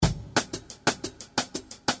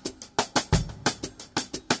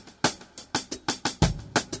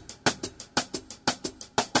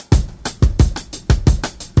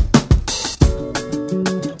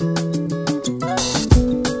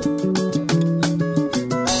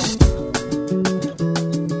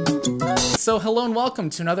So hello and welcome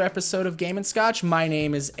to another episode of Game and Scotch. My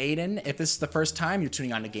name is Aiden. If this is the first time you're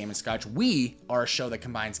tuning on to Game and Scotch, we are a show that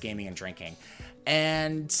combines gaming and drinking.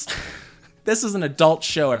 And this is an adult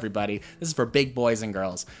show, everybody. This is for big boys and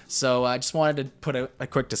girls. So I just wanted to put a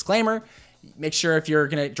quick disclaimer. Make sure if you're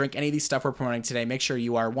going to drink any of these stuff we're promoting today, make sure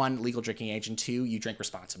you are, 1, legal drinking age, and 2, you drink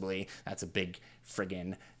responsibly. That's a big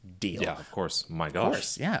friggin' deal. Yeah, of course. My gosh. Of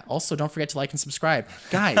course, yeah. Also, don't forget to like and subscribe.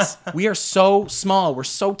 Guys, we are so small, we're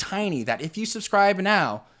so tiny that if you subscribe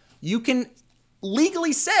now, you can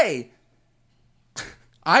legally say,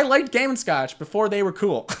 I liked Game and Scotch before they were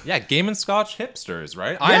cool. Yeah, Game and Scotch hipsters,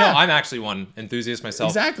 right? Yeah. I know. I'm actually one enthusiast myself.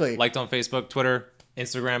 Exactly. Liked on Facebook, Twitter,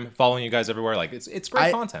 Instagram, following you guys everywhere. Like, it's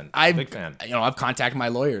great content. Big fan. I've contacted my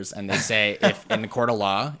lawyers, and they say if in the court of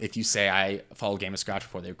law, if you say I followed Game of Scotch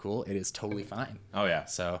before they were cool, it is totally fine. Oh, yeah.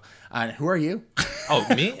 So, who are you? Oh,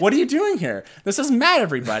 me? What are you doing here? This is Matt,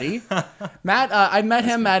 everybody. Matt, I met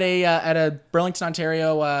him at a Burlington,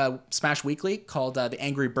 Ontario Smash Weekly called the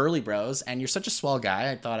Angry Burly Bros, and you're such a swell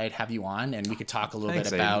guy. I thought I'd have you on, and we could talk a little bit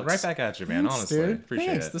about... Aiden. Right back at you, man. Thanks, Honestly. dude. Appreciate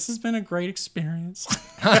Thanks. it. This has been a great experience.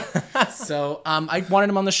 So I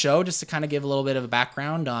wanted him on the show just to kind of give a little bit of a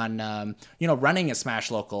background on, running a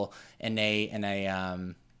Smash local in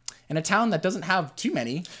a town that doesn't have too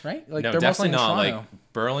many, right? Like, No, they're mostly definitely in not. Toronto.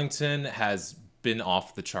 Like, Burlington has been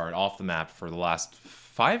off the chart, off the map for the last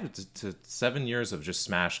 5 to 7 years of just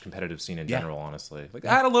Smash competitive scene in general, honestly. Like,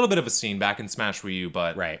 I had a little bit of a scene back in Smash Wii U,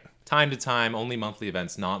 but time to time, only monthly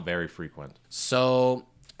events, not very frequent. So,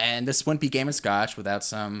 and this wouldn't be Game and Scotch without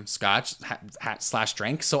some scotch /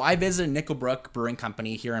 drink. So I visited Nickelbrook Brewing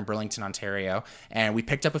Company here in Burlington, Ontario, and we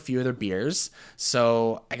picked up a few of their beers.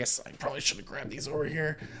 So I guess I probably should have grabbed these over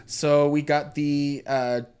here. So we got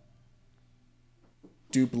the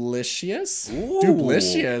Dublicious.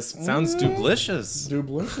 Dublicious. Sounds dublicious.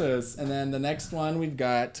 Dublicious. And then the next one we've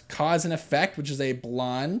got Cause and Effect, which is a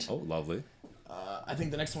blonde. Oh, lovely. I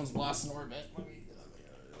think the next one's Lost in Orbit.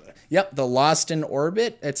 Yep, the Lost in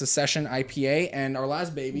Orbit. It's a session IPA, and our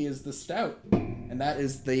last baby is the Stout, and that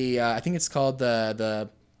is the I think it's called the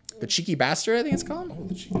Cheeky Bastard. I think it's called. Oh,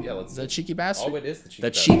 the cheeky, yeah, the Cheeky Bastard. Oh, it is the Cheeky The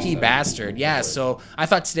Bastard. Cheeky Bastard. Yeah. So I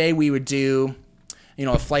thought today we would do,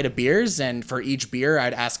 a flight of beers, and for each beer,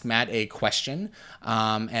 I'd ask Matt a question,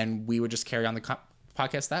 and we would just carry on the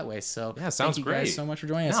podcast that way. So yeah, sounds thank you great. guys so much for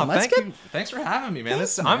joining us. No, And let's thank you. Thanks for having me, man.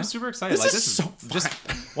 I'm super excited. This is so fun. Just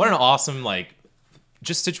what an awesome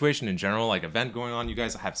just situation in general, event going on. You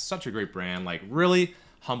guys have such a great brand. Really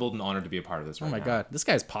humbled and honored to be a part of this right now. Oh my God, this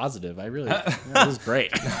guy's positive. I really, this is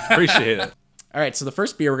great. Appreciate it. All right, so the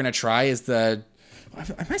first beer we're gonna try is the.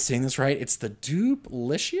 Am I saying this right? It's the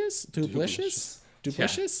Dublicious. Dublicious.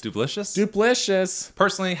 Dublicious. Yeah. Dublicious. Dublicious.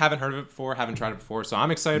 Personally, haven't heard of it before. Haven't tried it before, so I'm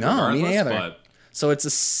excited. No, me regardless, neither. But So it's a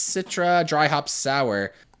Citra dry hop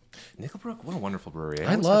sour. Nickelbrook, what a wonderful brewery.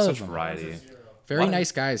 I Always love have such them. variety. Very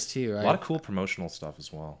nice guys too. A lot of cool promotional stuff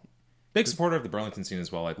as well. Big supporter of the Burlington scene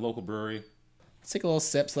as well, local brewery. Let's take a little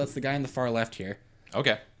sip. So that's the guy in the far left here.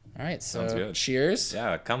 Okay. All right, so Sounds good. cheers.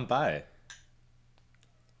 Yeah, come by.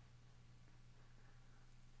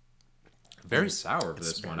 Very sour for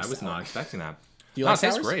this one. I was not expecting that. Do you like it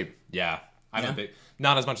tastes sours? great. Yeah. I'm a big,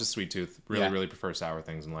 not as much as Sweet Tooth. Really, Yeah. really prefer sour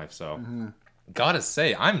things in life. So, gotta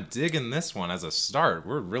say, I'm digging this one as a start.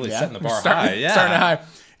 We're really setting the bar high. Yeah. Starting high.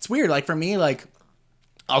 It's weird. For me,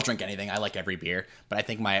 I'll drink anything. I like every beer, but I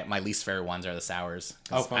think my least favorite ones are the sours.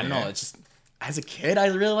 Oh, I funny, don't know. eh? It's just as a kid, I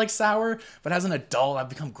really like sour, but as an adult, I've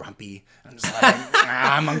become grumpy. I'm just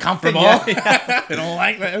I'm uncomfortable. I don't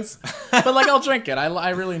like this, but I'll drink it. I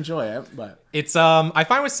really enjoy it. But It's I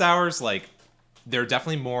find with sours they're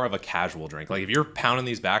definitely more of a casual drink. If you're pounding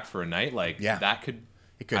these back for a night, that could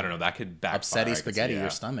I don't know, that could backfire. upsetty I could spaghetti see, yeah.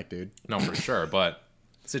 your stomach, dude. No, for sure. But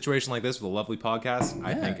a situation like this with a lovely podcast,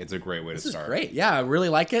 I think it's a great way to This is start. great. Yeah, I really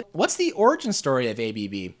like it. What's the origin story of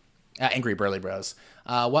ABB, Angry Burly Bros?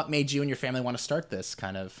 What made you and your family want to start this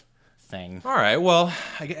kind of thing? All right. Well,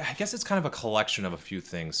 I guess it's kind of a collection of a few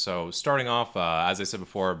things. So starting off, as I said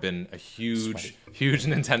before, I've been a huge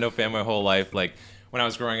Nintendo fan my whole life. When I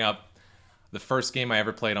was growing up, the first game I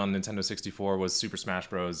ever played on Nintendo 64 was Super Smash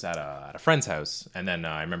Bros. At a friend's house. And then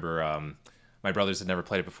I remember my brothers had never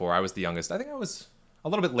played it before. I was the youngest. I think I was a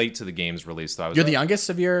little bit late to the game's release. So You're the youngest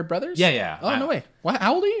of your brothers? Yeah. Oh, no way. What?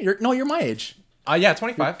 How old are you? You're my age. Yeah,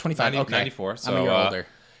 25. 25, okay. 94. So, I'm a year older.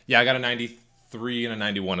 Yeah, I got a 93 and a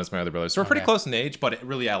 91 as my other brothers. So we're pretty close in age, but it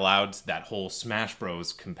really allowed that whole Smash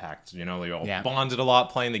Bros. Compact. They all bonded a lot,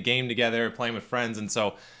 playing the game together, playing with friends. And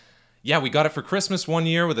so, yeah, we got it for Christmas one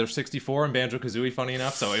year with our 64 and Banjo-Kazooie, funny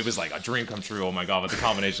enough. So it was like a dream come true. Oh, my God, with the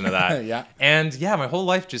combination of that. Yeah. And, yeah, my whole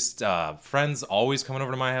life, just friends always coming over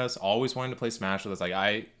to my house, always wanting to play Smash with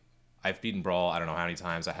us. I've beaten Brawl, I don't know how many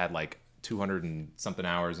times. I had like 200 and something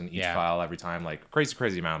hours in each Yeah. file every time, like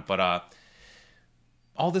crazy amount. But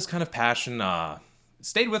all this kind of passion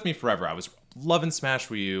stayed with me forever. I was loving Smash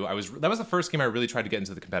Wii U. That was the first game I really tried to get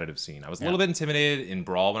into the competitive scene. I was a little bit intimidated in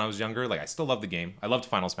Brawl when I was younger. Like I still loved the game. I loved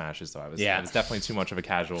Final Smashes though. I was definitely too much of a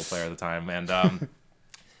casual player at the time, and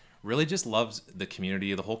really just loved the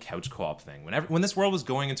community, the whole couch co-op thing. When this world was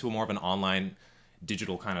going into a more of an online,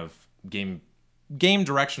 digital kind of game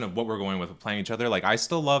direction of what we're going with playing each other, like I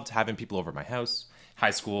still loved having people over at my house.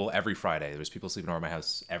 High school, every Friday, there was people sleeping over at my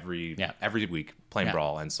house every week playing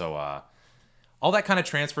Brawl, and so all that kind of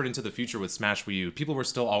transferred into the future with Smash Wii U. People were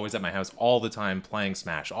still always at my house all the time playing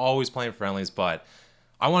Smash, always playing friendlies, but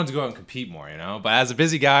I wanted to go out and compete more, you know? But as a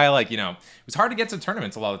busy guy, like, you know, it was hard to get to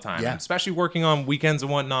tournaments a lot of the time, especially working on weekends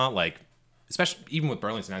and whatnot, like, especially even with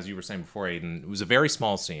Burlington, as you were saying before, Aiden, it was a very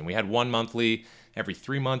small scene. We had one monthly every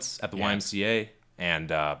 3 months at the YMCA,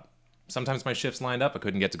 and sometimes my shifts lined up. I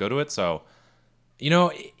couldn't get to go to it, so, you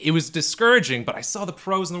know, it was discouraging, but I saw the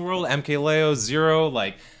pros in the world, MKLeo, Zero,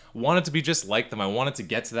 like, wanted to be just like them. I wanted to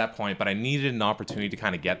get to that point, but I needed an opportunity to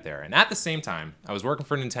kind of get there. And at the same time, I was working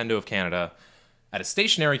for Nintendo of Canada at a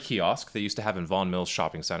stationary kiosk they used to have in Vaughan Mills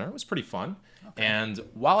Shopping Center. It was pretty fun. Okay. And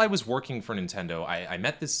while I was working for Nintendo, I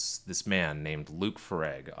met this man named Luke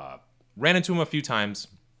Farag. Ran into him a few times.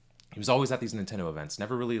 He was always at these Nintendo events.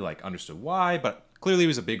 Never really like understood why, but clearly he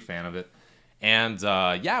was a big fan of it. And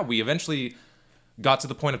we eventually got to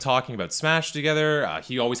the point of talking about Smash together.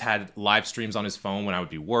 He always had live streams on his phone when I would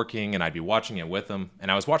be working, and I'd be watching it with him.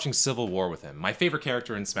 And I was watching Civil War with him. My favorite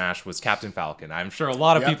character in Smash was Captain Falcon. I'm sure a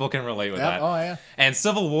lot of people can relate with that. Oh, yeah. And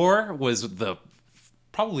Civil War was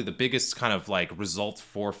probably the biggest kind of like result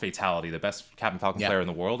for Fatality, the best Captain Falcon player in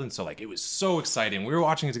the world. And so like it was so exciting. We were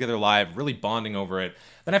watching it together live, really bonding over it.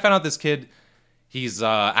 Then I found out this kid, he's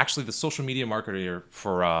actually the social media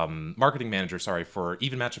marketing manager for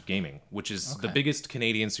Even Matchup Gaming, which is the biggest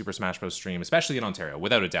Canadian Super Smash Bros. Stream, especially in Ontario,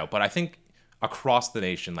 without a doubt. But I think across the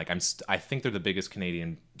nation, like I think they're the biggest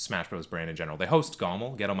Canadian Smash Bros. Brand in general. They host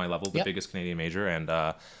GOML, Get On My Level, the biggest Canadian major, and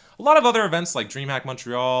a lot of other events like DreamHack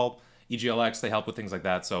Montreal, EGLX. They help with things like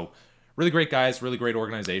that. So really great guys, really great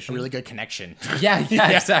organization, A really good connection. yeah,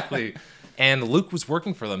 exactly. And Luke was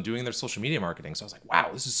working for them doing their social media marketing. So I was like, wow,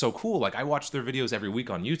 this is so cool. Like, I watch their videos every week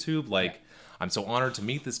on YouTube. Like, I'm so honored to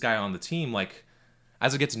meet this guy on the team. Like,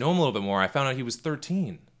 as I get to know him a little bit more, I found out he was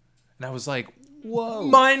 13. And I was like, whoa.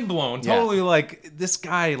 Mind blown. Totally, like, this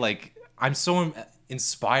guy, like, I'm so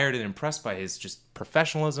inspired and impressed by his just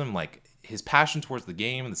professionalism, like, his passion towards the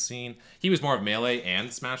game and the scene. He was more of Melee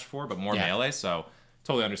and Smash 4, but more Melee. So,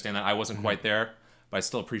 totally understand that. I wasn't quite there. But I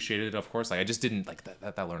still appreciated it, of course. Like I just didn't like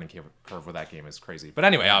that learning curve with that game is crazy. But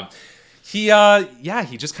anyway, he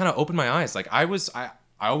just kind of opened my eyes. Like I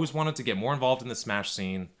always wanted to get more involved in the Smash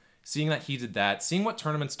scene. Seeing that he did that, seeing what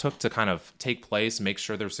tournaments took to kind of take place, make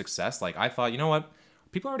sure there's success. Like I thought, you know what,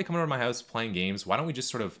 people are already coming over to my house playing games. Why don't we just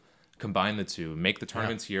sort of combine the two, make the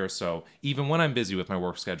tournaments here? So even when I'm busy with my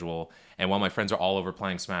work schedule and while my friends are all over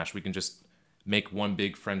playing Smash, we can just make one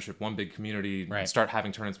big friendship, one big community, start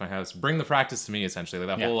having tournaments in my house, bring the practice to me, essentially.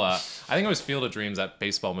 Like that whole, I think it was Field of Dreams, that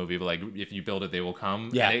baseball movie, but like, if you build it, they will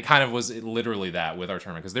come. Yeah. And it kind of was literally that with our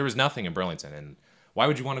tournament, because there was nothing in Burlington, and why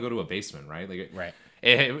would you want to go to a basement, right? Like,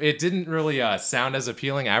 it didn't really sound as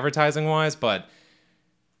appealing advertising-wise, but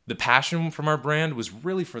the passion from our brand was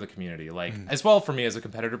really for the community, like, as well for me as a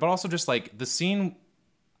competitor, but also just like, the scene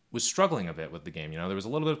was struggling a bit with the game, you know? There was a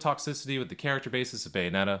little bit of toxicity with the character basis of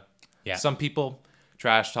Bayonetta. Yeah. Some people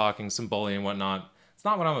trash talking, some bullying and whatnot. It's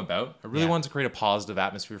not what I'm about. I really wanted to create a positive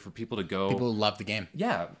atmosphere for people to go. People who love the game.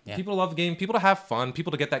 Yeah. People love the game. People to have fun. People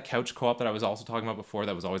to get that couch co-op that I was also talking about before.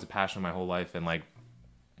 That was always a passion of my whole life. And like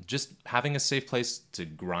just having a safe place to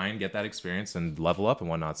grind, get that experience and level up and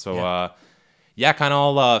whatnot. So kind of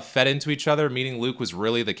all fed into each other. Meeting Luke was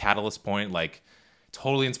really the catalyst point. Like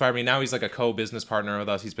totally inspired me. Now he's like a co-business partner with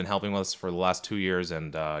us. He's been helping us for the last 2 years.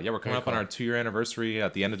 And we're coming up on our 2-year anniversary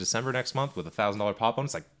at the end of December next month with a $1,000 pop on.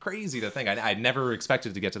 It's like crazy to think. I never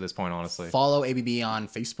expected to get to this point, honestly. Follow ABB on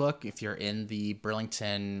Facebook if you're in the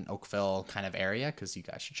Burlington, Oakville kind of area, because you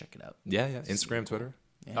guys should check it out. Yeah. Instagram, Twitter.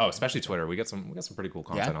 Yeah. Oh, especially Twitter. We got some pretty cool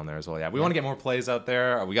content on there as well. Yeah, we want to get more plays out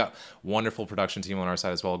there. We got wonderful production team on our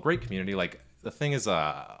side as well. Great community. Like the thing is,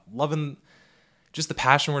 loving just the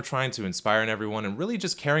passion we're trying to inspire in everyone, and really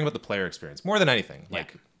just caring about the player experience more than anything.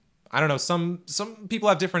 Like, I don't know, some people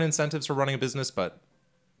have different incentives for running a business, but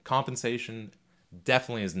compensation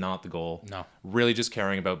definitely is not the goal. No. Really just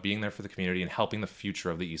caring about being there for the community and helping the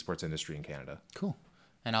future of the esports industry in Canada. Cool.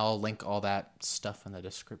 And I'll link all that stuff in the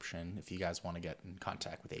description if you guys want to get in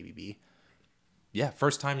contact with ABB. yeah,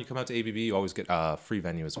 first time you come out to ABB, you always get a free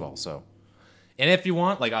venue as well. So, and if you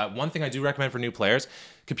want, like, one thing I do recommend for new players,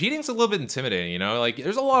 competing's a little bit intimidating. You know, like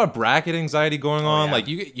there's a lot of bracket anxiety going on. yeah. Like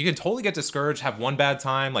you can totally get discouraged, have one bad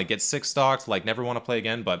time, like get 6 stocked, like never want to play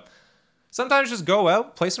again. But sometimes just go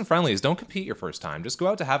out, play some friendlies. Don't compete your first time. Just go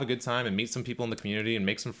out to have a good time and meet some people in the community and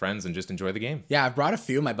make some friends and just enjoy the game. Yeah, I've brought a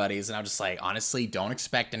few of my buddies, and I'm just like, honestly, don't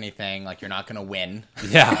expect anything. Like, you're not gonna win.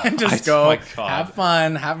 Yeah, Just oh go, my God. have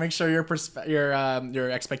fun, make sure your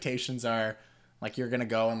expectations are like you're gonna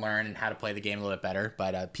go and learn and how to play the game a little bit better.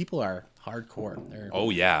 But people are hardcore. Oh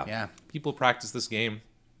yeah, Yeah. People practice this game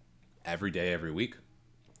every day, every week.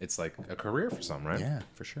 It's like a career for some, right? Yeah,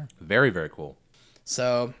 for sure. Very, very cool.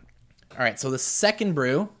 So, all right. So the second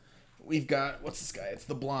brew, we've got what's this guy? It's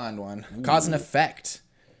the blonde one. Cause and Effect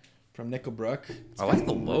from Nickelbrook. I like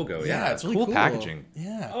the logo. Yeah, it's really cool. packaging.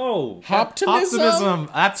 Yeah. Oh, Optimism.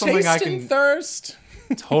 That's something I Taste and can thirst.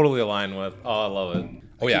 totally align with. Oh, I love it.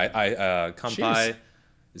 Oh yeah, I kanpai Cheers.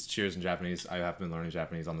 is cheers in Japanese. I have been learning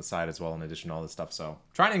Japanese on the side as well, in addition to all this stuff. So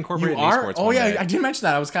trying to incorporate You it in are? esports. Oh one yeah, day. I did mention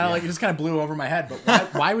that. I was kind of like, it just kind of blew over my head.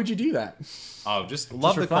 But why would you do that? Oh, just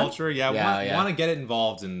love for the fun? culture. Yeah, Yeah, want to get it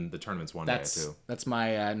involved in the tournaments one day too. That's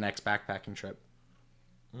my next backpacking trip.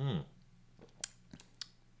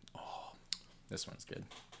 Oh, this one's good.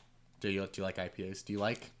 Do you like IPAs? Do you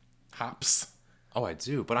like hops? Oh, I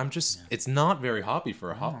do, but I'm just, it's not very hoppy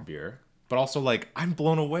for a hop beer. But also, like, I'm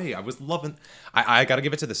blown away. I was loving, I got to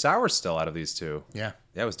give it to the sour still out of these two. Yeah.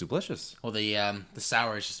 Yeah, it was delicious. Well, the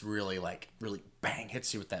sour is just really bang,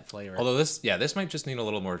 hits you with that flavor. Although this might just need a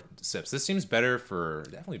little more sips. This seems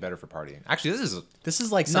definitely better for partying. Actually, This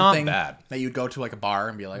is like Not something bad. that you'd go to like a bar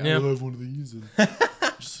and be like, Yeah. I'll have one of these and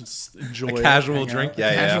just enjoy A it, casual hang out. drink? A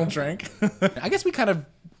Yeah, yeah. casual drink. I guess we kind of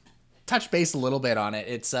touch base a little bit on it.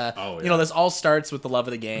 It's Oh, you know, yeah. this all starts with the love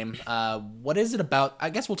of the game. What is it about? I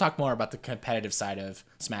guess we'll talk more about the competitive side of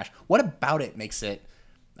Smash. What about it makes it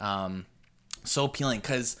so appealing?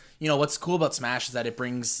 Because you know what's cool about Smash is that it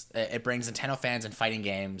brings Nintendo fans and fighting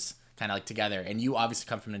games kind of like together. And you obviously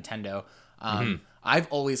come from Nintendo. I've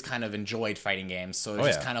always kind of enjoyed fighting games, so it's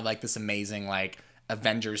just yeah. kind of like this amazing like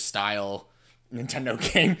Avengers style Nintendo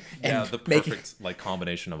game. And yeah, the making- perfect like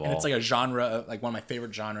combination of all. and it's like a genre, like one of my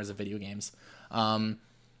favorite genres of video games.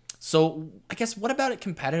 So I guess what about it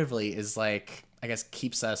competitively is like, I guess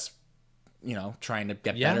keeps us, you know, trying to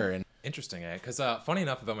get better. And Interesting, eh? Because funny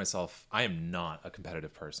enough about myself, I am not a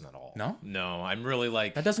competitive person at all. No? No, I'm really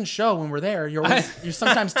like... that doesn't show when we're there. You're you're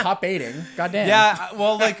sometimes top 8ing. Goddamn. Yeah,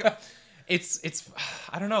 well, like, it's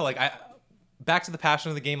I don't know, like, back to the passion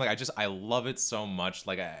of the game, like, I love it so much.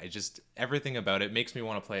 Like, I just, everything about it makes me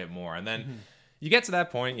want to play it more. And then you get to that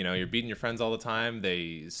point, you know, you're beating your friends all the time.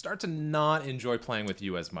 They start to not enjoy playing with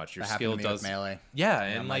you as much. Your That skill happened to me with does... Melee. Yeah,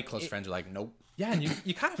 And and my like... close friends are like, nope. Yeah, and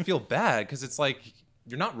you kind of feel bad because it's like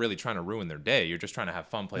you're not really trying to ruin their day. You're just trying to have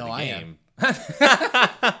fun, play No, the I game.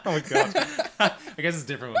 Oh my god! I guess it's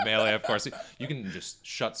different with Melee, of course. You can just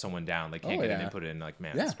shut someone down. They can't Oh, get an yeah. input in. Like,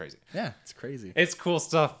 man, Yeah. that's crazy. Yeah, it's crazy. It's cool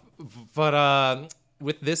stuff, but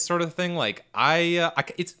with this sort of thing, like I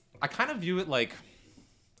kind of view it like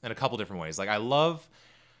in a couple different ways. Like I love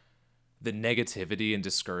the negativity and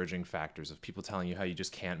discouraging factors of people telling you how you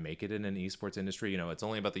just can't make it in an esports industry. You know, it's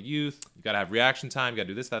only about the youth. You got to have reaction time. You got to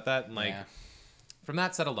do this, that, and like Yeah. from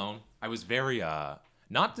that set alone, I was very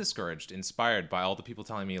not discouraged, inspired by all the people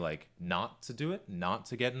telling me like not to do it, not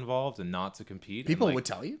to get involved, and not to compete. People and, like, would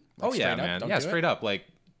tell you. oh Like, yeah, straight up, man, don't yeah, do it. straight up. Like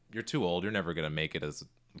you're too old. You're never gonna make it as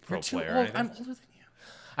a pro You're too player. Or old. anything. I'm older than you.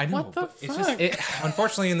 I know. What the but it's just fuck?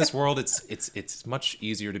 unfortunately in this world, it's much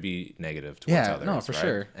easier to be negative towards Yeah, others. no, for right?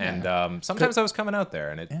 sure. And sometimes I was coming out there,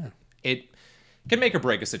 and it can make or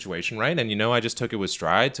break a situation, right? And you know, I just took it with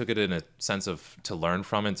stride, took it in a sense of to learn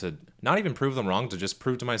from and to not even prove them wrong, to just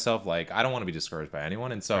prove to myself like I don't want to be discouraged by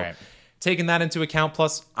anyone. And so Right. taking that into account,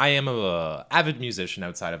 plus I am a avid musician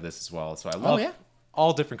outside of this as well, so I love yeah?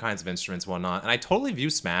 all different kinds of instruments, whatnot. And I totally view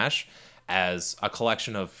Smash as a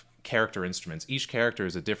collection of character instruments. Each character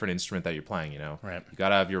is a different instrument that you're playing, you know? Right. You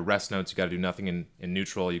gotta have your rest notes, you gotta do nothing in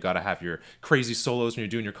neutral, you gotta have your crazy solos when you're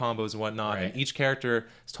doing your combos and whatnot. Right. And each character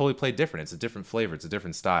is totally played different. It's a different flavor, it's a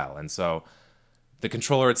different style. And so the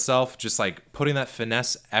controller itself, just like putting that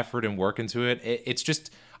finesse, effort, and work into it, it's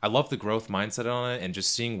just I love the growth mindset on it and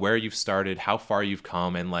just seeing where you've started, how far you've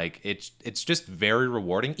come, and like it's just very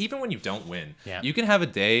rewarding, even when you don't win. Yeah. You can have a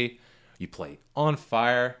day you play on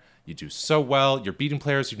fire, you do so well, you're beating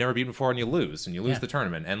players you've never beaten before, and you lose Yeah. the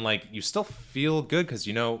tournament, and like you still feel good because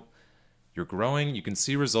you know you're growing, you can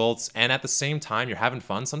see results, and at the same time you're having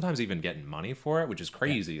fun, sometimes even getting money for it, which is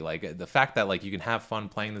crazy. Like the fact that like you can have fun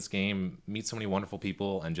playing this game, meet so many wonderful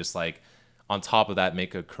people, and just like on top of that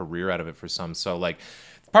make a career out of it for some. So like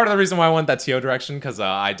part of the reason why I went that TO direction, because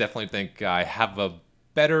I definitely think I have a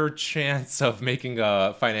better chance of making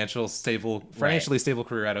a financially stable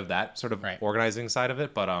career out of that sort of organizing side of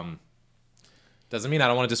it. But doesn't mean I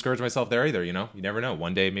don't want to discourage myself there either. You never know.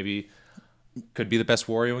 One day maybe could be the best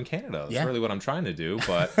Wario in Canada. That's really what I'm trying to do.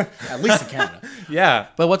 But at least in Canada. Yeah.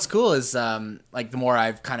 But what's cool is like the more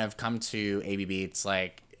I've kind of come to ABB, it's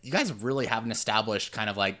like you guys really have an established kind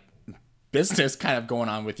of like business kind of going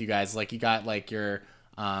on with you guys. Like you got like your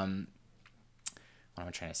what am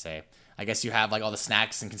I trying to say? I guess you have like all the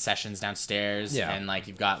snacks and concessions downstairs, and like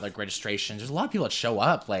you've got like registration. There's a lot of people that show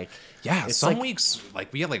up. Like, some weeks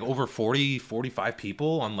like we had like over 40, 45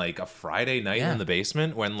 people on like a Friday night in the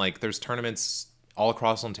basement when like there's tournaments all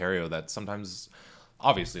across Ontario that sometimes,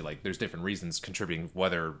 obviously, like there's different reasons contributing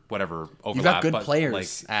whatever overlap. You got good but,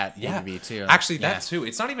 players like, at ABB too. Actually, that too.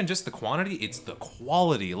 It's not even just the quantity; it's the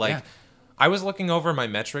quality. Like. I was looking over my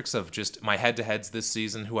metrics of just my head-to-heads this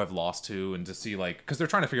season, who I've lost to, and to see, like, because they're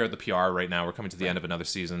trying to figure out the PR right now. We're coming to the end of another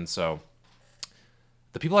season, so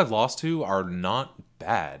the people I've lost to are not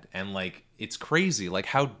bad. And, like, it's crazy, like,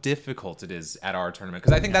 how difficult it is at our tournament.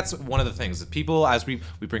 Because I think that's one of the things that people, as we've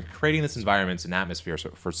been creating this environment and atmosphere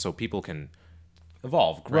so people can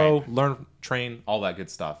evolve, grow, learn, train, all that good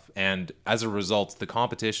stuff. And as a result, the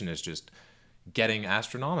competition is just getting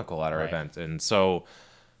astronomical at our event. And so...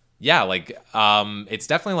 yeah, like it's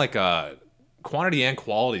definitely like a quantity and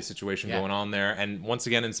quality situation going on there, and once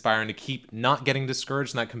again inspiring to keep not getting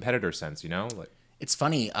discouraged in that competitor sense. Like it's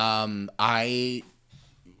funny. Matt and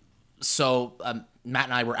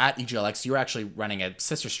I were at EGLX. You were actually running a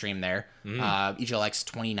sister stream there, EGLX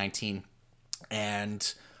 2019,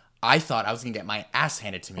 and I thought I was gonna get my ass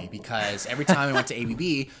handed to me because every time I went to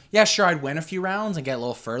ABB, sure, I'd win a few rounds and get a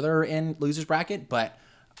little further in losers bracket, but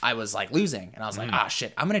I was like losing, and I was like,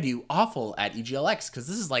 shit, I'm gonna do awful at EGLX because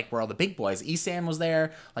this is like where all the big boys. Esan was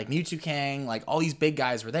there, like Mewtwo Kang, like all these big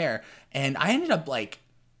guys were there, and I ended up like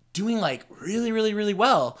doing like really, really, really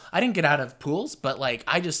well. I didn't get out of pools, but like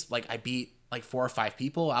I beat like 4 or 5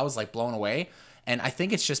 people. I was like blown away, and I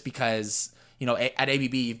think it's just because at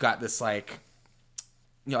ABB you've got this like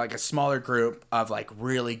like a smaller group of like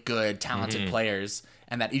really good, talented players,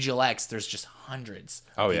 and that EGLX there's just hundreds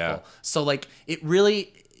of people. So like it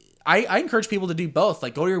really. I encourage people to do both.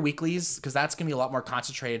 Like, go to your weeklies because that's gonna be a lot more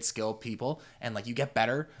concentrated, skilled people, and like you get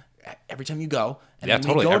better every time you go. And then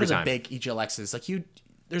when you go to the big EGLXs, like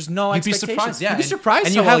there's no expectations. You'd be surprised, You'd be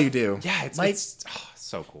surprised how well you do. Yeah, it's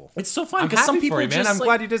so cool. It's so fun because some people for you, man. I'm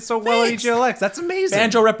glad you did so well at EGLX. That's amazing.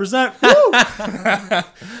 Banjo represent. Woo!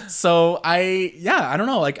 So I don't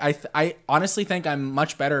know. Like I honestly think I'm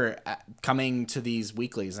much better at coming to these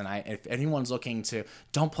weeklies, and if anyone's looking to,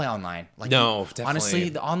 don't play online. Like no, definitely. Honestly,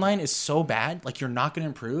 the online is so bad. Like you're not going to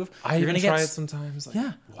improve. You're gonna try it sometimes.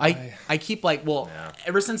 Like, I keep like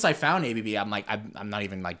ever since I found ABB, I'm like I'm not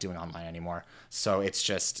even like doing online anymore. So it's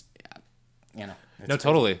just It's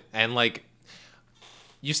totally. And like.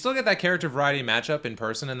 You still get that character variety matchup in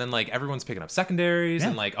person, and then like everyone's picking up secondaries,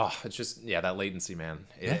 and like it's just that latency, man.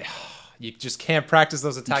 You just can't practice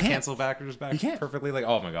those attack cancel backers back perfectly. Like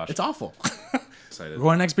oh my gosh, it's awful. Excited. We're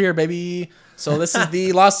going next beer, baby. So this is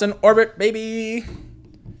the Lost in Orbit, baby.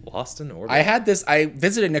 Lost in Orbit. I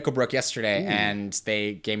visited Nickelbrook yesterday, and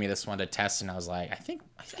they gave me this one to test, and I was like, I think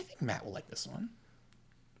Matt will like this one.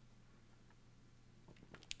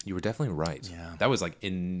 You were definitely right. Yeah, that was like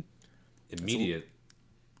immediate.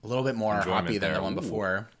 A little bit more hoppy than the one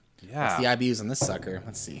before. Yeah. What's the IBUs on this sucker?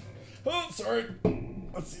 Let's see. Oh, sorry.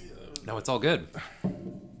 Let's see. No, it's all good.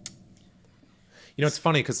 It's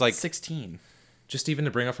funny because like 16. Just even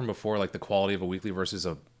to bring up from before, like the quality of a weekly versus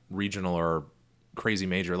a regional or crazy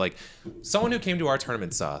major. Like someone who came to our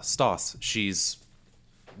tournaments, Stoss, she's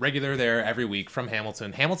regular there every week from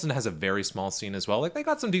Hamilton. Hamilton has a very small scene as well. Like they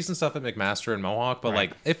got some decent stuff at McMaster and Mohawk, but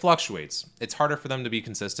like it fluctuates. It's harder for them to be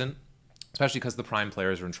consistent. Especially because the prime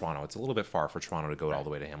players are in Toronto. It's a little bit far for Toronto to go all the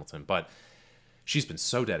way to Hamilton. But she's been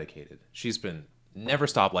so dedicated. She's been never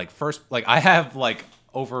stopped. Like I have like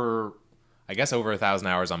over 1,000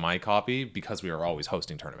 hours on my copy because we are always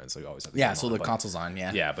hosting tournaments. So we always have the console's on.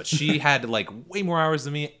 Yeah, but she had like way more hours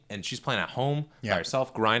than me, and she's playing at home by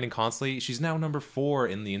herself, grinding constantly. She's now number 4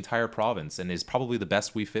 in the entire province and is probably the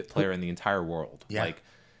best Wii Fit player in the entire world. Yeah.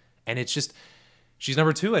 And it's just she's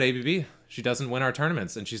number 2 at ABB. She doesn't win our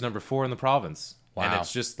tournaments, and she's number 4 in the province. Wow. And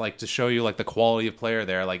it's just like to show you like the quality of player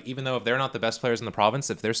there. Like even though if they're not the best players in the province,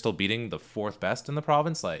 if they're still beating the 4th best in the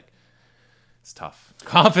province, like It's tough.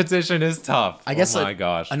 Competition is tough. I guess oh my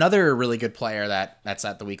gosh. another really good player that's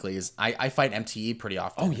at the weekly is I fight MTE pretty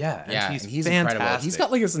often. Oh, yeah. yeah, MTE's and he's incredible. fantastic. He's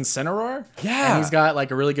got like his Incineroar. Yeah. And he's got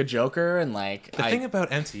like a really good Joker and like The thing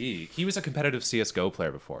about MTE, he was a competitive CSGO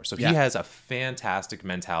player before, so he has a fantastic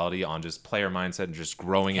mentality on just player mindset and just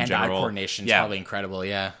growing in hand-eye general. coordination is probably incredible.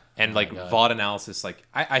 Yeah. And like VOD analysis, like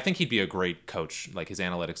I think he'd be a great coach. Like his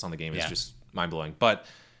analytics on the game is just mind blowing. But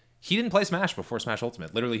he didn't play Smash before Smash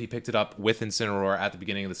Ultimate. Literally, he picked it up with Incineroar at the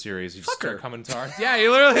beginning of the series. He just started coming to our he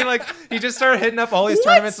literally he just started hitting up all these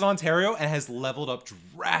tournaments in Ontario and has leveled up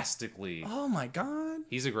drastically. Oh my god.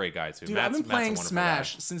 He's a great guy too. Dude, Matt's, I've been playing Matt's a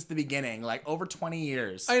Smash guy. since the beginning, like over 20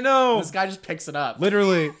 years. I know. And this guy just picks it up.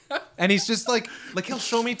 Literally. And he's just like he'll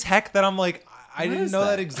show me tech that I'm like, I didn't know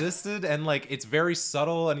that existed, and like it's very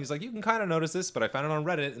subtle, and he's like, you can kind of notice this, but I found it on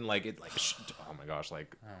Reddit, and like oh my gosh,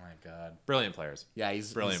 like Oh my god. brilliant players. Yeah,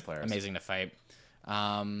 he's Brilliant players. Amazing to fight.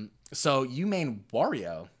 So you main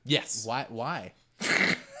Wario. Yes. Why?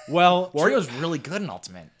 Well, Wario's really good in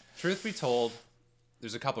Ultimate. truth be told,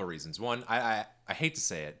 there's a couple of reasons. One, I hate to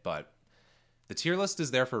say it, but the tier list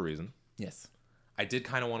is there for a reason. Yes. I did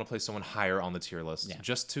kind of want to play someone higher on the tier list, Yeah.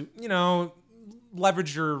 just to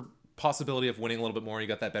leverage your possibility of winning a little bit more. You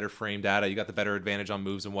got that better frame data, you got the better advantage on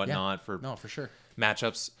moves and whatnot for sure.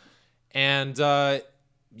 matchups. And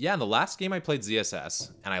in the last game I played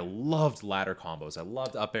ZSS, and I loved ladder combos. I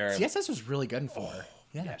loved up air. CSS was really good in 4.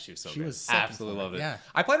 Yeah, she was so She good. was sick in Absolutely 4. loved it. Yeah.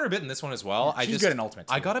 I played her a bit in this one as well. she's good in Ultimate,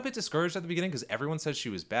 too. I got a bit discouraged at the beginning because everyone said she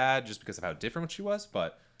was bad just because of how different she was.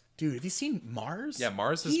 But Dude, have you seen Mars? yeah,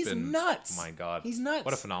 Mars has He's been nuts. Oh my god, He's nuts.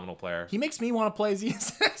 What a phenomenal player. He makes me want to play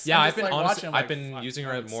ZSS. Yeah, I'm I've just, been like, honestly, watching, I've like, been fuck, using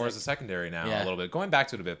God, her it's more sick. as a secondary now Yeah. a little bit, going back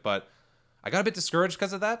to it a bit. But I got a bit discouraged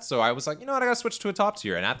because of that, so I was like, you know what, I got to switch to a top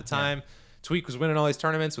tier. And at the time, Tweak was winning all these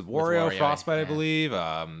tournaments with Wario, Frostbite, I believe,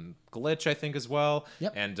 Glitch, I think as well.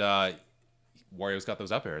 Yep. And Wario's got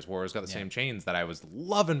those up airs. Wario's got the same chains that I was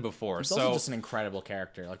loving before. He's so also just an incredible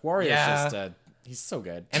character. Like Wario's just he's so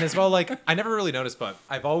good. and as well, like I never really noticed, but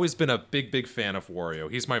I've always been a big fan of Wario.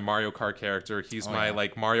 He's my Mario Kart character. He's my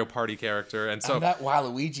like Mario Party character, and so I'm that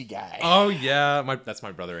Waluigi guy. oh yeah, that's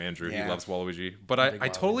my brother Andrew. Yeah. He loves Waluigi. But I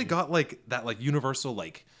totally got like that like universal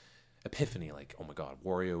like epiphany, like oh my god,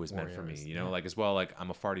 Wario is meant for me. You know, like as well, like I'm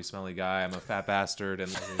a farty smelly guy. I'm a fat bastard,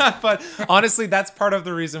 and but honestly, that's part of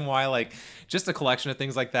the reason why like just a collection of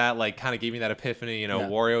things like that like kind of gave me that epiphany. You know,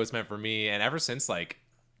 Wario is meant for me, and ever since like.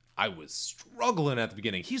 I was struggling at the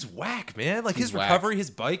beginning. He's whack, man. Like his recovery,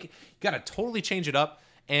 his bike, you got to totally change it up.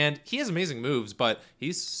 And he has amazing moves, but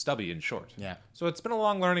he's stubby and short. Yeah. So it's been a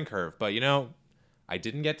long learning curve. But, I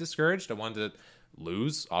didn't get discouraged. I wanted to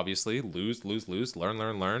lose, obviously. Lose,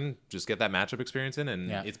 learn. Just get that matchup experience in.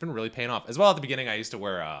 And it's been really paying off. As well, at the beginning, I used to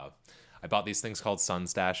wear... I bought these things called sun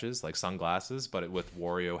stashes, like sunglasses, but with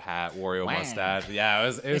Wario hat, Wario mustache. Yeah,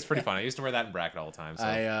 it was pretty fun. I used to wear that in bracket all the time.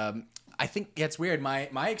 So. I think it's weird.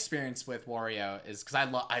 My experience with Wario is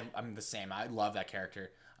because I'm the same. I love that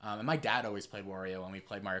character. And my dad always played Wario when we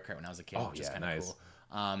played Mario Kart when I was a kid, which is kind of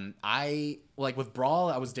cool. I like with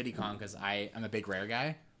Brawl, I was Diddy Kong because I'm a big Rare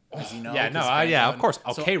guy. As you know, of course.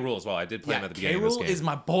 K. Rool as well. I did play him at the beginning of this game. K. Rool is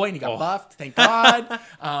my boy, and he got buffed. Thank God.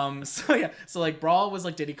 So like Brawl was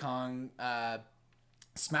like Diddy Kong.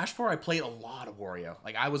 Smash 4, I played a lot of Wario.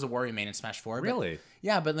 Like I was a Wario main in Smash 4. Really?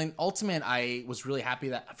 But then Ultimate, I was really happy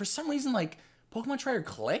that for some reason like Pokemon Trainer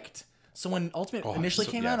clicked. So when Ultimate initially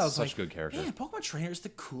came out, I was like, such a good character. Yeah, Pokemon Trainer is the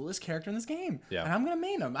coolest character in this game. Yeah. And I'm gonna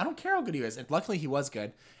main him. I don't care how good he is. And luckily he was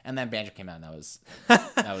good. And then Banjo came out, and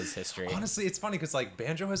that was history. Honestly, it's funny because like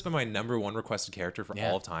Banjo has been my number one requested character for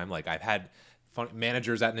all of time. Like I've had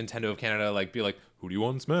managers at Nintendo of Canada like be like, "Who do you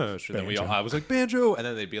want in Smash?" And then I was like, "Banjo," and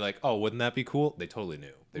then they'd be like, "Oh, wouldn't that be cool?" They totally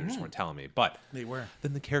knew. They just weren't telling me. But they were.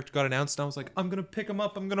 Then the character got announced, and I was like, "I'm gonna pick him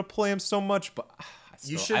up. I'm gonna play him so much." But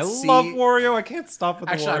I see... love Wario. I can't stop with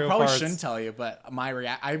the Wario I probably parts. shouldn't tell you, but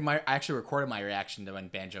I actually recorded my reaction to when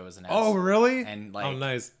Banjo was announced. Oh, really? And like, oh,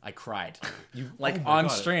 nice. I cried, on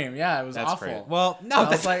stream. Yeah, it was that's awful. Great. Well, no, I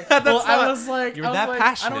was like, you were that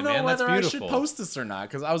passionate, I don't know man. whether That's I should beautiful. post this or not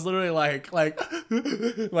because I was literally like,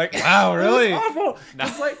 wow, really? It was awful.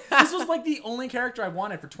 It's like this was like the only character I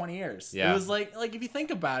wanted for 20 years. Yeah. It was like if you think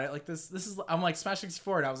about it, like this is I'm like Smash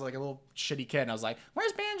 64, and I was like a little shitty kid, and I was like,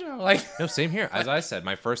 where's Banjo? Like, no, same here. As I said,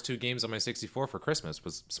 my first two games on my 64 for Christmas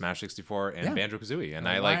was Smash 64 and Banjo-Kazooie, and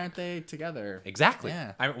why aren't they together? Exactly.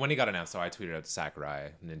 Yeah. When he got announced, so I tweeted out to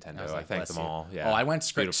Sakurai, Nintendo. I thanked them all. Yeah. Oh, I went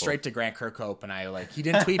straight to Grant Kirkhope, and he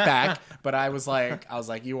didn't tweet back, but I was like,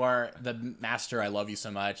 you are the master. I love you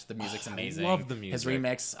so much. The music's amazing. I love the music. His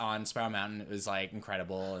remix on Spiral Mountain was like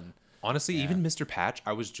incredible, and honestly, even Mr. Patch,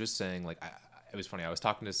 I was just saying like, it was funny. I was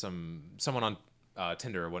talking to someone on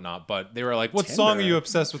Tinder or whatnot, but they were like, "What song are you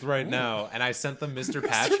obsessed with right now?" And I sent them Mr.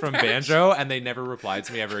 Patch from Banjo, and they never replied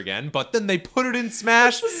to me ever again. But then they put it in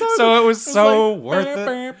Smash, so it was so worth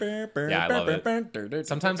it. Yeah, I love it.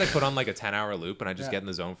 Sometimes I put on like a 10-hour loop, and I just get in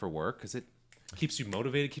the zone for work because it keeps you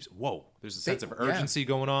motivated. There's a sense of urgency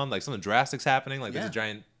going on, like something drastic's happening. Like there's a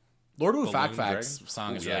giant. Lord Wu Balloon Facts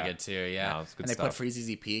song is really good too. Yeah, No, it's good and they stuff. put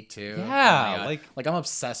Freezeezy Peak too. Yeah, Oh like I'm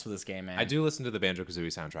obsessed with this game, man. I do listen to the Banjo-Kazooie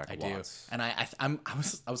soundtrack a lot. I do, and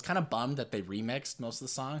I was kind of bummed that they remixed most of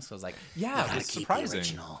the songs. So I was like, Yeah, gotta it's keep surprising. the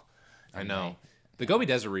original. I know. The Gobi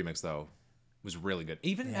Desert remix though was really good.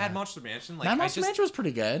 Even Mad Monster Mansion, like Mad Monster Mansion was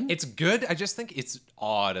pretty good. it's good. I just think it's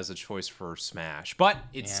odd as a choice for Smash, but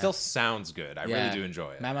it still sounds good. I really do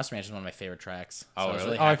enjoy it. Mad Monster Mansion is one of my favorite tracks. Oh, I was really?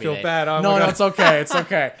 really Oh, I happy feel they- bad. Oh, no, my no, God. it's okay. It's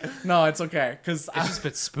okay. No, it's okay. Because It's just a bit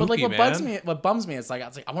but like spooky, what bums me is like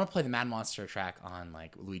I want to play the Mad Monster track on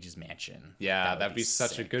like Luigi's Mansion. Yeah, would that'd be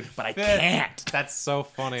such a good But I fit. can't. That's so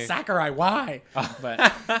funny. Sakurai, why?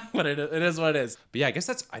 But it is what it is. But yeah, I guess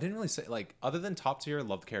I didn't really say, like, other than top tier,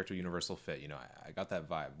 love the character universal fit. You know, I got that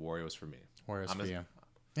vibe. Wario's for me. Wario's I'm for a- you.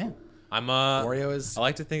 Yeah. I'm Wario is. I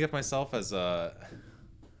like to think of myself as a,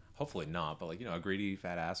 hopefully not, but like, you know, a greedy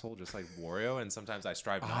fat asshole, just like Wario. And sometimes I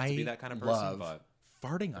strive not to be that kind of person. love But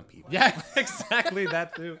farting on people. yeah, exactly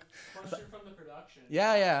that too. Question from the production.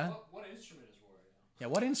 Yeah, yeah. What instrument is Wario? Yeah,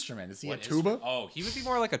 what instrument? Is he What a tuba? instrument? Oh, he would be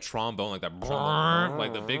more like a trombone, like that,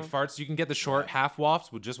 like the big farts. You can get the short half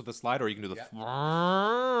wafts with the slide, or you can do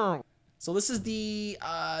the. So this is the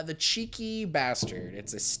cheeky bastard.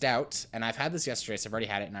 It's a stout, and I've had this yesterday, so I've already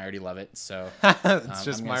had it, and I already love it. So It's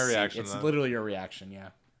just I'm my gonna see. reaction. It's then. literally your reaction, yeah.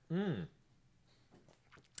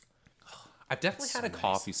 I've definitely had a nice.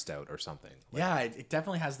 coffee stout or something. Yeah, it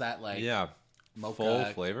definitely has that like Yeah, mocha full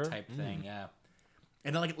flavor type thing. Yeah,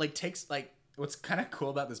 and it like takes like what's kind of cool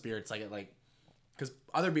about this beer. It's like because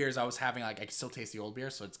other beers I was having like I can still taste the old beer,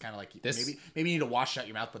 so it's kind of like This- maybe you need to wash out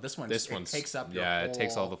your mouth, but this one This one takes up. Your it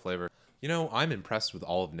takes all whole- the flavor. You know, I'm impressed with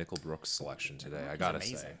all of Nickelbrook's selection today. I gotta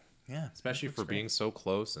amazing. say, Yeah, especially for being so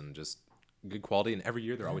close and just good quality. And every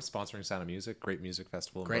year they're always sponsoring Sound of Music, great music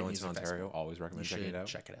festival in Great Burlington, music Ontario. festival. Always recommend You checking should it out.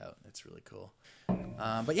 check it out. It's really cool.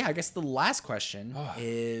 But yeah, I guess the last question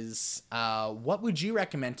is, what would you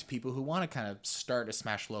recommend to people who want to kind of start a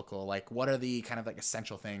Smash local? Like, what are the kind of like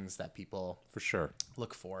essential things that people For sure.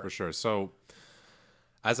 look for? For sure. So,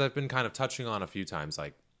 as I've been kind of touching on a few times,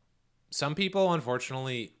 like some people,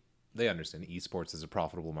 unfortunately, they understand esports is a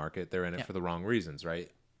profitable market. They're in it for the wrong reasons, right?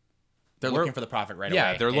 They're looking for the profit right away.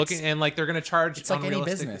 Yeah, they're looking and like they're going to charge. It's like any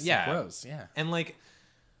unrealistic- business. Yeah, It grows. Yeah. and like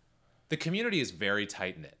the community is very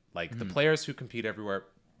tight knit. Like Mm-hmm. the players who compete everywhere.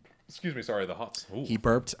 Excuse me, sorry, the hops. Ooh. He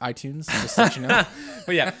burped iTunes, just to let you know.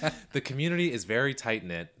 But yeah, the community is very tight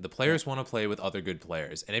knit. The players want to play with other good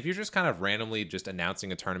players, and if you're just kind of randomly just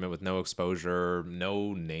announcing a tournament with no exposure,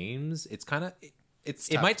 no names, it's kind of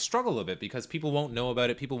it might struggle a bit because people won't know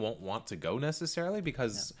about it. People won't want to go necessarily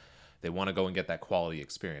because they want to go and get that quality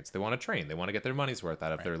experience. They want to train. They want to get their money's worth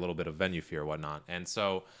out of their little bit of venue fee or whatnot. And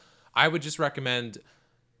so, I would just recommend,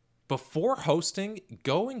 before hosting,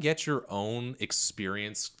 go and get your own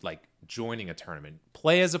experience, like joining a tournament.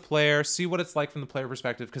 Play as a player, see what it's like from the player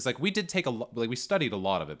perspective. Because like we did take we studied a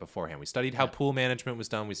lot of it beforehand. We studied how pool management was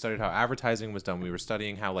done. We studied how advertising was done. We were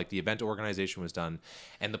studying how like the event organization was done.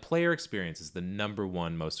 And the player experience is the number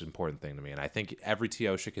one most important thing to me. And I think every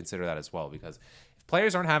TO should consider that as well. Because if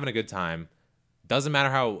players aren't having a good time, doesn't matter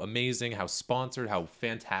how amazing, how sponsored, how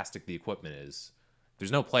fantastic the equipment is,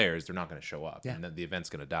 there's no players, they're not going to show up. Yeah. And then the event's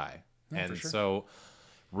going to die. Yeah, for and sure. so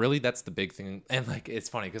really that's the big thing. And like it's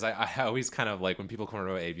funny because I always kind of like when people come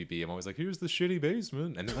to ABB, I'm always like, here's the shitty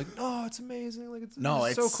basement, and they're like, no, it's amazing, like it's so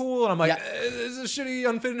it's- cool. And I'm like, yeah. it's a shitty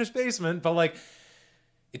unfinished basement, but like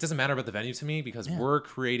it doesn't matter about the venue to me because we're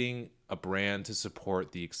creating a brand to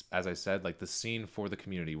support as I said, like the scene for the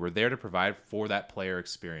community. We're there to provide for that player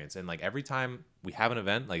experience. And like every time we have an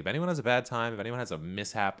event, like if anyone has a bad time, if anyone has a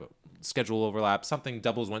mishap, schedule overlap, something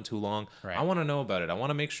doubles went too long, Right. I want to know about it. I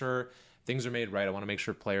want to make sure things are made right. I want to make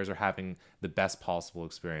sure players are having the best possible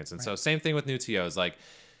experience. And so same thing with new TOs, like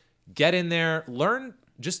get in there, learn,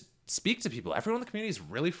 just speak to people. Everyone in the community is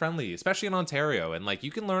really friendly, especially in Ontario. And like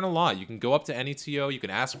you can learn a lot. You can go up to any TO, you can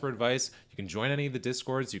ask for advice, you can join any of the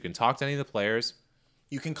Discords, you can talk to any of the players.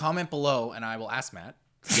 You can comment below, and I will ask Matt.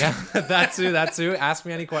 Yeah, that too. Ask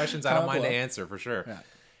me any questions. I don't mind to below. answer for sure. Yeah.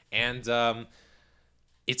 And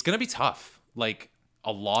it's gonna be tough. Like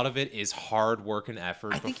a lot of it is hard work and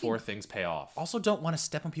effort think before things pay off. Also, don't want to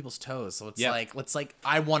step on people's toes. So it's Yeah. like, let's like,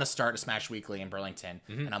 I want to start a Smash Weekly in Burlington,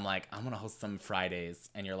 and I'm like, I'm gonna host them Fridays,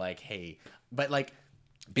 and you're like, hey, but like,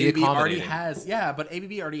 Be ABB already accommodating. has, but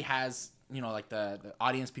ABB already has like the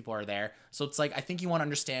audience people are there. So it's like, I think you want to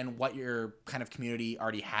understand what your kind of community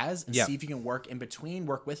already has and Yeah. see if you can work in between,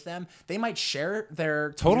 work with them. They might share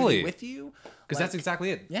their Totally. community with you. Because that's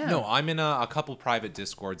exactly it. Yeah. No, I'm in a couple private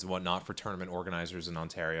Discords and whatnot for tournament organizers in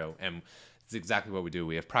Ontario, and it's exactly what we do.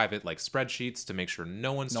 We have private like spreadsheets to make sure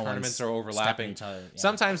no one's tournaments are stepping overlapping. each other, yeah.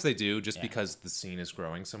 Sometimes they do, just because the scene is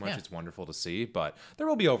growing so much. Yeah. It's wonderful to see, but there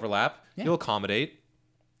will be overlap. You'll accommodate.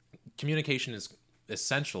 Communication is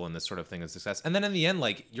essential in this sort of thing as success. And then in the end,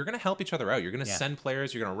 like, you're going to help each other out. You're going to send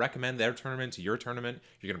players. You're going to recommend their tournament to your tournament.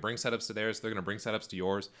 You're going to bring setups to theirs. They're going to bring setups to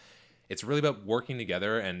yours. It's really about working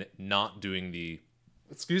together and not doing the,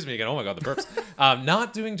 excuse me again, oh my God, the burps.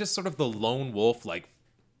 Not doing just sort of the lone wolf, like,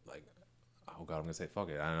 oh God, I'm going to say fuck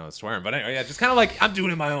it. I don't know, it's swearing. But anyway, yeah, just kind of like, I'm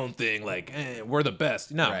doing my own thing. Like, we're the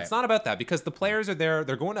best. No, Right. it's not about that, because the players are there.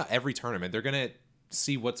 They're going to every tournament. They're going to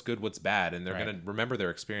see what's good, what's bad, and they're going to remember their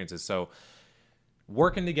experiences. So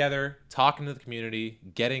working together, talking to the community,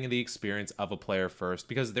 getting the experience of a player first,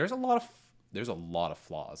 because there's a lot of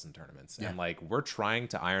flaws in tournaments, and like, we're trying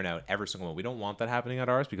to iron out every single one. We don't want that happening at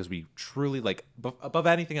ours, because we truly, like, above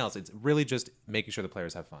anything else, it's really just making sure the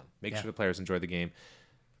players have fun, making sure the players enjoy the game,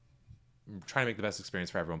 trying to make the best experience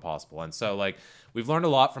for everyone possible. And so, like, we've learned a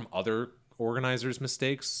lot from other organizers'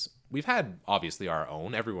 mistakes. We've had obviously our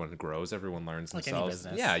own. Everyone grows, everyone learns Like any themselves.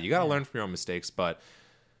 business. Yeah, you got to learn from your own mistakes, but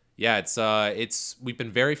yeah, it's we've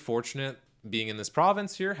been very fortunate being in this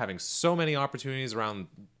province here, having so many opportunities around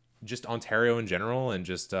just Ontario in general, and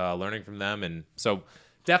just learning from them. And so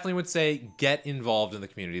definitely would say get involved in the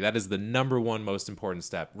community. That is the number one most important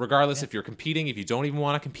step. Regardless if you're competing, if you don't even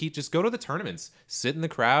want to compete, just go to the tournaments, sit in the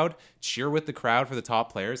crowd, cheer with the crowd for the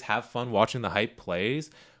top players, have fun watching the hype plays,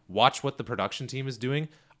 watch what the production team is doing.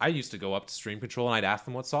 I used to go up to Stream Control and I'd ask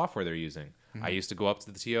them what software they're using. I used to go up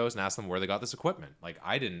to the TOs and ask them where they got this equipment. Like,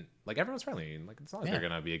 everyone's friendly. Like, it's not like they're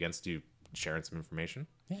going to be against you sharing some information.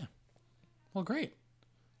 Yeah. Well, great.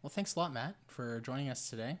 Well, thanks a lot, Matt, for joining us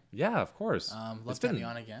today. Yeah, of course. Love It's to have been you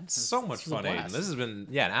on again. so much This was a fun, Aiden. blast. This has been,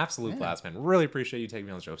 an absolute blast, man. Really appreciate you taking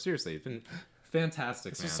me on the show. Seriously, it's been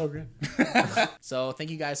fantastic, man. This was so good. So thank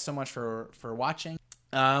you guys so much for watching.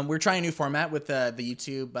 We're trying a new format with the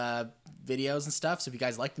YouTube videos and stuff. So if you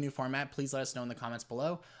guys like the new format, please let us know in the comments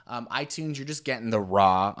below. iTunes, you're just getting the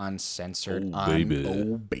raw, uncensored.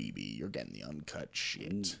 Oh, baby. You're getting the uncut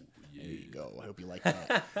shit. There you go. I hope you like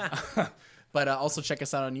that. But also check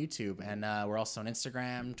us out on YouTube. And we're also on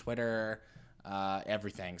Instagram, Twitter,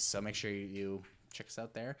 everything. So make sure you check us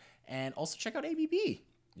out there. And also check out ABB.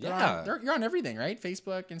 You're on everything, right?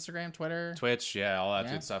 Facebook, Instagram, Twitter. Twitch, all that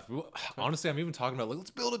good stuff. Honestly, I'm even talking about, like, let's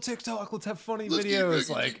build a TikTok, let's have funny videos.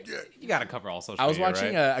 Like, you got to cover all social media. I was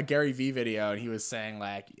watching right? a Gary Vee video, and he was saying,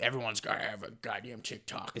 like, everyone's got to have a goddamn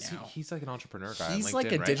TikTok now. He's like an entrepreneur guy. He's on like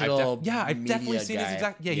LinkedIn, a right? digital I've definitely media seen his guy.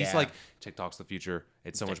 exact. Yeah, he's Yeah. like, TikTok's the future.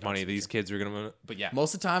 It's so much TikTok's money. the These kids are gonna. But yeah,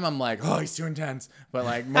 Most of the time, I'm like, oh, he's too intense. But,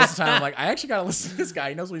 like, most of the time, I'm like, I actually got to listen to this guy.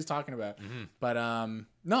 He knows what he's talking about. But,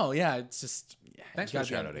 no, yeah, it's just... Yeah, thanks you for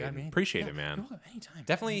the gotta shout out, be on- Aiden. Appreciate it, man. You're welcome. Anytime.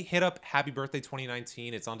 Definitely hit up Happy Birthday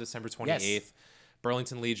 2019. It's on December 28th.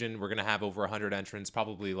 Burlington Legion. We're gonna have over 100 entrants,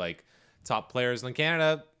 probably like top players in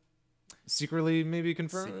Canada. Secretly, maybe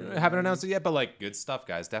confirmed. Haven't announced it yet, but like, good stuff,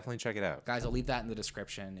 guys. Definitely check it out. Guys, I'll leave that in the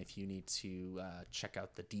description if you need to check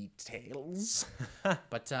out the details.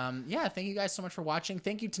 But yeah, thank you guys so much for watching.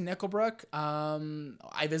 Thank you to Nickelbrook.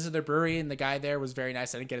 I visited their brewery and the guy there was very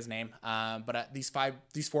nice. I didn't get his name, but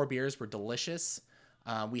these 4 beers were delicious.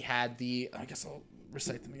 We had I guess I'll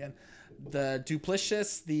recite them again. The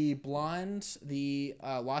Duplicious, the Blonde, the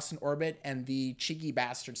Lost in Orbit, and the Cheeky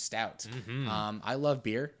Bastard Stout. I love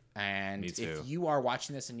beer. And Me too. if you are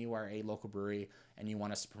watching this and you are a local brewery and you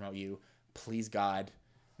want us to promote you, please God,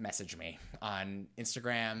 message me on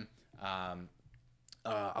Instagram.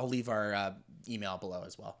 I'll leave our email below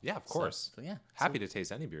as well. Yeah, of course. So yeah, Happy to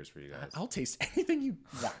taste any beers for you guys. I'll taste anything you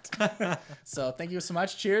want. So thank you so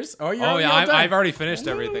much. Cheers. I've already finished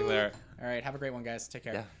everything there. All right. Have a great one, guys. Take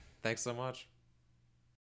care. Yeah. Thanks so much.